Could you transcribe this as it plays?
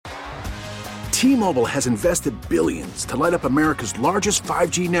T-Mobile has invested billions to light up America's largest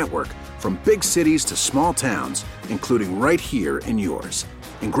 5G network, from big cities to small towns, including right here in yours.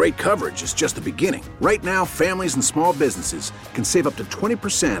 And great coverage is just the beginning. Right now, families and small businesses can save up to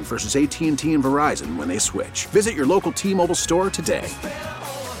 20% versus AT&T and Verizon when they switch. Visit your local T-Mobile store today.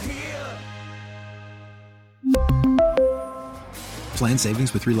 Plan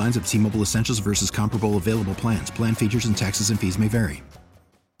savings with 3 lines of T-Mobile Essentials versus comparable available plans. Plan features and taxes and fees may vary.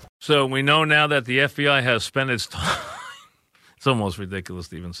 So we know now that the FBI has spent its time, it's almost ridiculous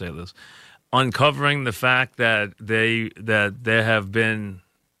to even say this, uncovering the fact that there have been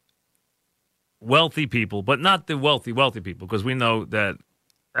wealthy people, but not the wealthy people, because we know that,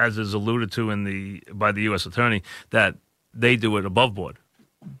 as is alluded to by the U.S. Attorney, that they do it above board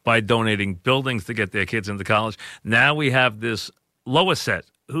by donating buildings to get their kids into college. Now we have this lower set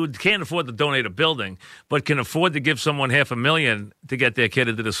who can't afford to donate a building, but can afford to give someone $500,000 to get their kid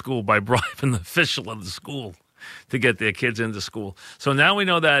into the school by bribing the official of the school to get their kids into school. So now we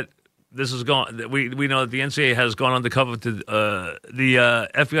know that this is gone. We know that the NCAA has gone undercover to the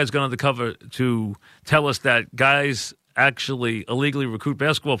FBI has gone undercover to tell us that guys actually illegally recruit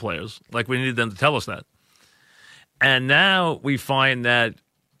basketball players. Like, we needed them to tell us that. And now we find that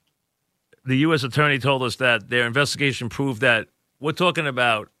the U.S. Attorney told us that their investigation proved that we're talking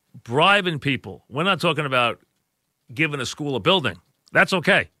about bribing people. We're not talking about giving a school a building. That's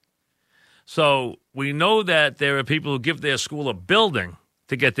okay. So we know that there are people who give their school a building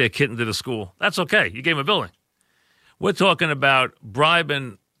to get their kid into the school. That's okay. You gave him a building. We're talking about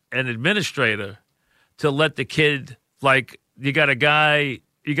bribing an administrator to let the kid, like, you got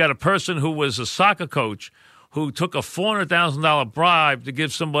a person who was a soccer coach who took a $400,000 bribe to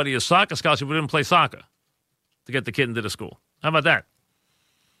give somebody a soccer scholarship who didn't play soccer to get the kid into the school. How about that?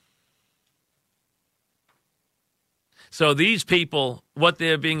 So these people, what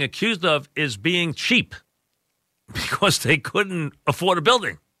they're being accused of is being cheap because they couldn't afford a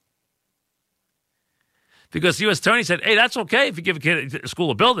building. Because the U.S. Attorney said, hey, that's okay if you give a kid a school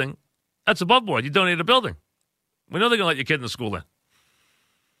a building. That's above board. You donate a building. We know they're going to let your kid in the school then.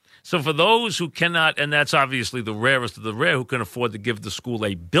 So for those who cannot, and that's obviously the rarest of the rare, who can afford to give the school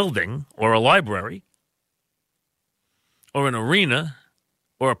a building or a library or an arena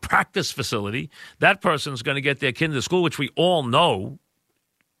or a practice facility, that person's going to get their kid into school, which we all know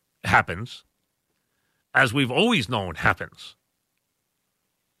happens, as we've always known happens.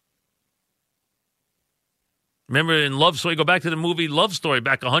 Remember in Love Story, go back to the movie Love Story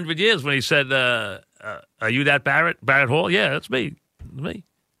back 100 years when he said, are you that Barrett Hall? Yeah, that's me. That's me.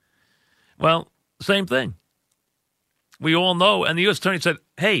 Well, same thing. We all know, and the U.S. Attorney said,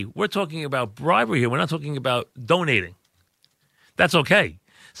 hey, we're talking about bribery here. We're not talking about donating. That's okay.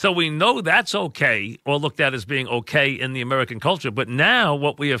 So we know that's okay, or looked at as being okay in the American culture. But now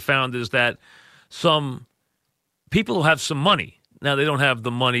what we have found is that some people who have some money, now they don't have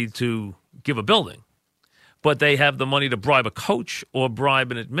the money to give a building, but they have the money to bribe a coach or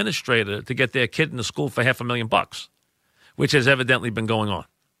bribe an administrator to get their kid into school for $500,000, which has evidently been going on.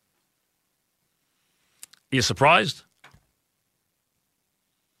 Are you surprised?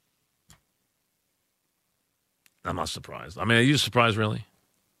 I'm not surprised. I mean, are you surprised, really?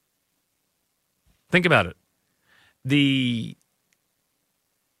 Think about it. The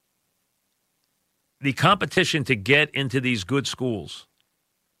competition to get into these good schools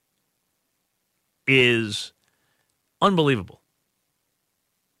is unbelievable,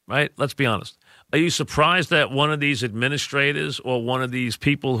 right? Let's be honest. Are you surprised that one of these administrators or one of these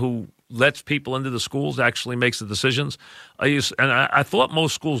people who lets people into the schools actually makes the decisions? I thought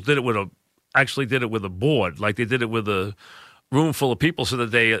most schools did it with a board, like they did it with a room full of people so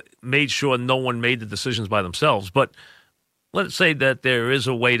that they made sure no one made the decisions by themselves. But let's say that there is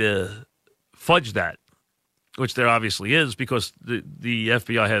a way to fudge that, which there obviously is, because the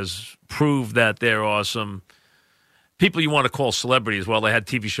FBI has proved that there are some people you want to call celebrities. Well, they had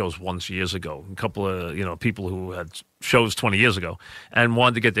TV shows once years ago, a couple of people who had shows 20 years ago and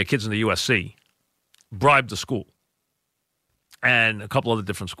wanted to get their kids into USC, bribed the school, and a couple other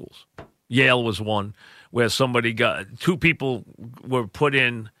different schools. Yale was one where two people were put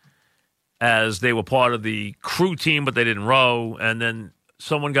in as they were part of the crew team, but they didn't row, and then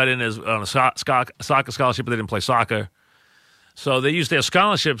someone got in on a soccer scholarship, but they didn't play soccer. So they used their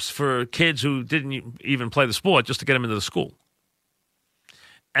scholarships for kids who didn't even play the sport just to get them into the school.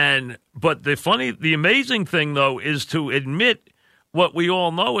 But the amazing thing, though, is to admit what we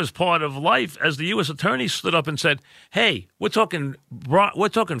all know is part of life, as the U.S. Attorney stood up and said, hey, we're talking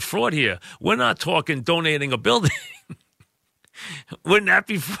fraud here. We're not talking donating a building. Wouldn't that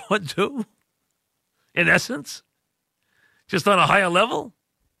be fraud, too? In essence? Just on a higher level?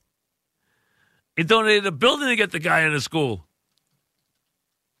 He donated a building to get the guy into school.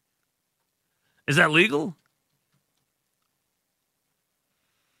 Is that legal?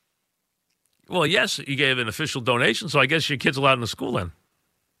 Well, yes, he gave an official donation, so I guess your kid's allowed in the school then.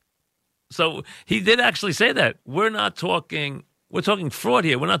 So he did actually say that. We're talking fraud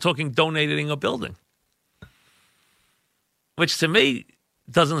here. We're not talking donating a building. Which to me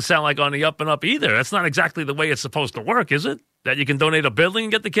doesn't sound like on the up and up either. That's not exactly the way it's supposed to work, is it? That you can donate a building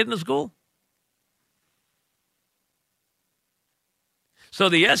and get the kid into school? So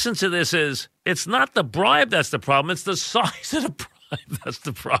the essence of this is, it's not the bribe that's the problem. It's the size of the bribe that's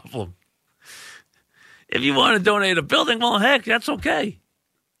the problem. If you want to donate a building, well, heck, that's okay.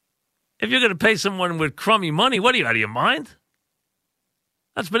 If you're going to pay someone with crummy money, what are you, out of your mind?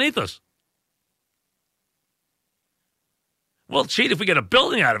 That's beneath us. We'll cheat if we get a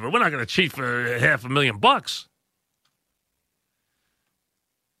building out of it. We're not going to cheat for $500,000.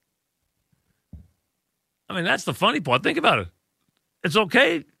 I mean, that's the funny part. Think about it. It's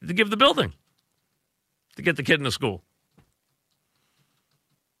okay to give the building to get the kid into school.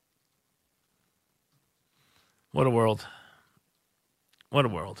 What a world. What a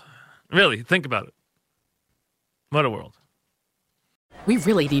world. Really, think about it. What a world. We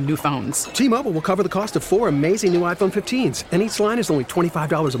really need new phones. T-Mobile will cover the cost of 4 amazing new iPhone 15s, and each line is only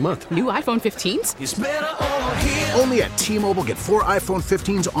 $25 a month. New iPhone 15s? It's better over here. Only at T-Mobile, get 4 iPhone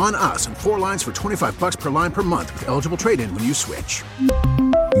 15s on us and 4 lines for $25 per line per month with eligible trade-in when you switch.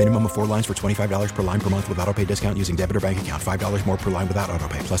 Minimum of 4 lines for $25 per line per month with autopay discount using debit or bank account. $5 more per line without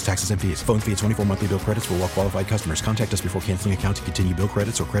autopay, plus taxes and fees. Phone fee at 24 monthly bill credits for well-qualified customers. Contact us before canceling account to continue bill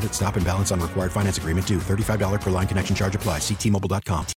credits or credit stop and balance on required finance agreement due. $35 per line connection charge applies. See T-Mobile.com.